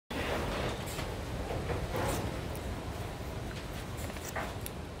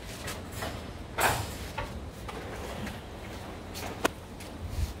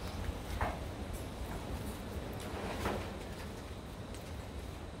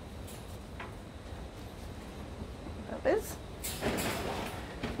Bubbers.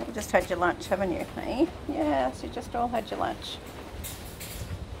 You just had your lunch, haven't you, hey? Yes, you just all had your lunch.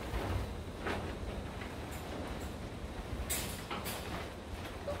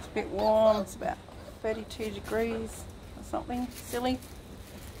 It's a bit warm, it's about 32 degrees or something silly.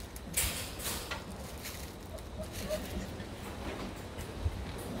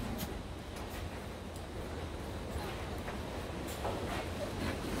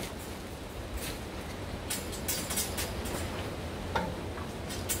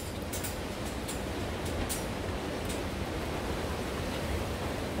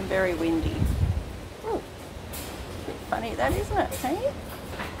 Very windy. Ooh, a bit funny that, isn't it, hey?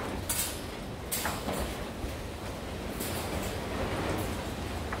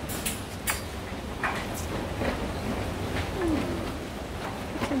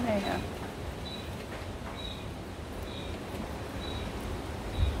 What's in there?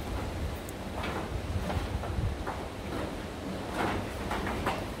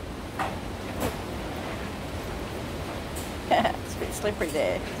 It's a bit slippery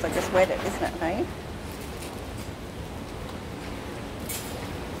there, because I just wet it, isn't it, hey?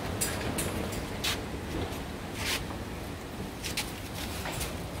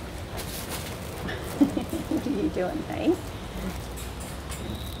 What are you doing, hey?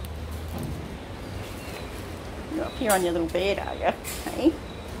 You're up here on your little bed, are you, hey?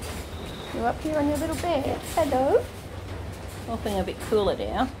 You're up here on your little bed. Hello? All feeling a bit cooler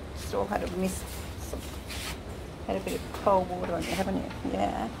now. Still had a mist. Had a bit of cold water on you, haven't you?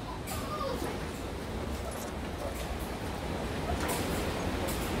 Yeah.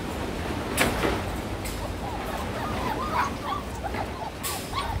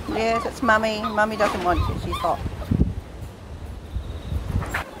 Yes, it's Mummy. Mummy doesn't want you. She's hot.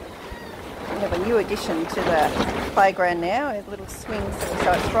 We have a new addition to the playground now. We have little swings,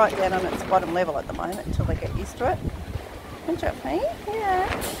 so it's right down on its bottom level at the moment until they get used to it. Good job, hey? Yeah.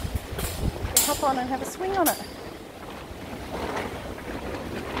 Hop on and have a swing on it.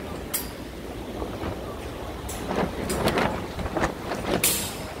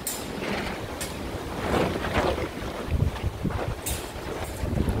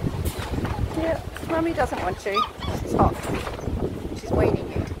 Yeah, Mummy doesn't want you. She's hot. She's weaning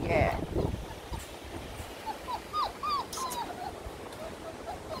you. Yeah.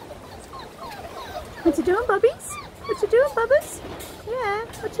 What you doing, Bubbies? What you doing, Bubbers? Yeah.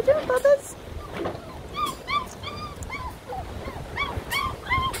 What you doing, Bubbers?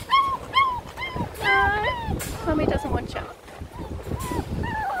 No. Mummy doesn't want you.